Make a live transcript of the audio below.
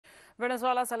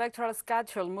Venezuela's electoral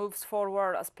schedule moves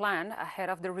forward as planned ahead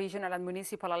of the regional and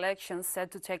municipal elections set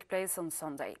to take place on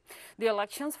Sunday. The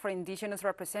elections for indigenous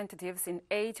representatives in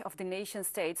 8 of the nation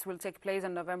states will take place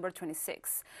on November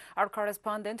 26. Our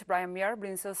correspondent Brian Muir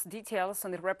brings us details on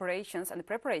the preparations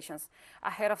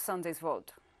ahead of Sunday's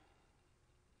vote.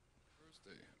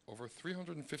 Over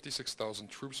 356,000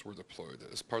 troops were deployed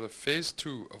as part of Phase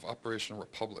 2 of Operation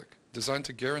Republic, designed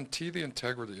to guarantee the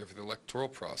integrity of the electoral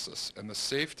process and the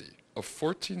safety of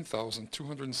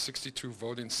 14,262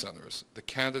 voting centers, the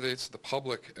candidates, the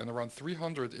public, and around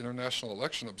 300 international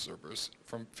election observers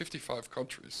from 55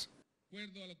 countries.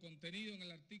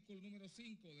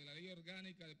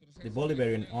 The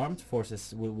Bolivarian Armed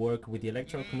Forces will work with the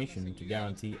Electoral Commission to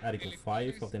guarantee Article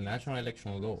 5 of the National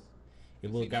Electoral Law.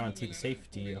 It will guarantee the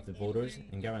safety of the voters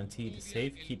and guarantee the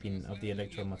safekeeping of the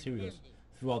electoral materials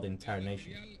throughout the entire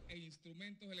nation.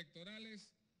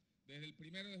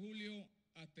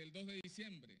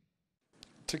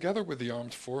 Together with the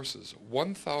armed forces,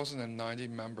 1,090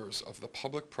 members of the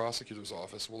Public Prosecutor's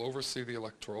Office will oversee the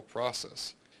electoral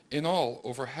process. In all,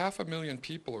 over 500,000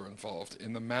 people are involved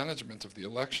in the management of the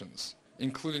elections,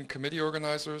 including committee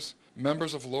organizers,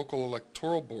 members of local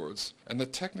electoral boards, and the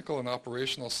technical and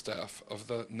operational staff of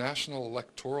the National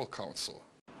Electoral Council.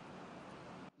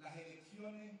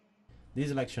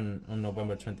 This election on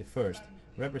November 21st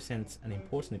represents an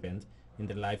important event in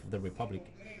the life of the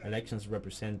Republic. Elections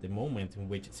represent the moment in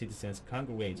which citizens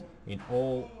congregate in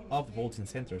all of the voting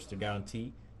centers to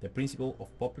guarantee the principle of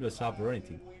popular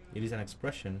sovereignty. It is an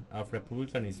expression of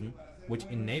republicanism which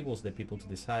enables the people to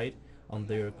decide on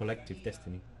their collective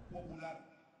destiny.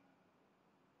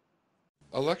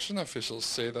 Election officials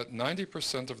say that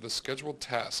 90% of the scheduled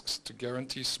tasks to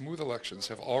guarantee smooth elections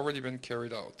have already been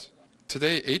carried out.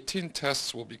 Today, 18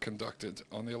 tests will be conducted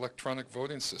on the electronic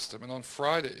voting system, and on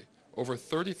Friday, over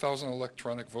 30,000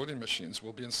 electronic voting machines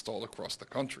will be installed across the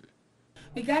country.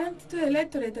 We guarantee to the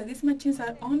electorate that these machines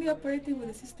are only operating with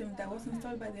the system that was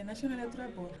installed by the National Electoral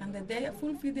Board and that they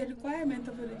fulfill the requirement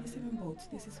of registering votes.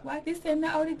 This is why this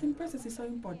auditing process is so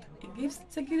important. It gives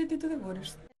security to the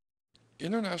voters.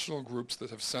 International groups that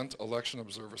have sent election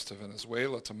observers to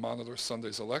Venezuela to monitor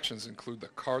Sunday's elections include the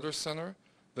Carter Center,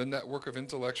 the Network of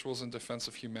Intellectuals in Defense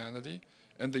of Humanity,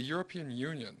 and the European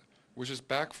Union, which is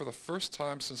back for the first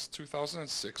time since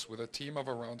 2006 with a team of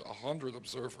around 100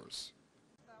 observers.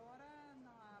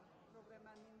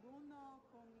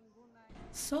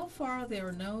 So far, there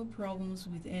are no problems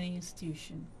with any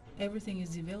institution. Everything is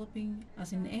developing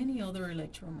as in any other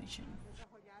electoral mission.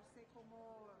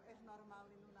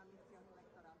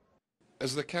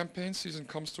 As the campaign season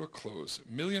comes to a close,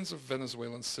 millions of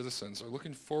Venezuelan citizens are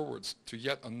looking forward to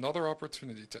yet another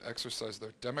opportunity to exercise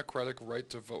their democratic right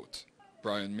to vote.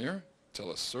 Brian Muir,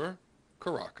 Telesur,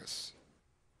 Caracas.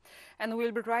 And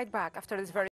we'll be right back after this very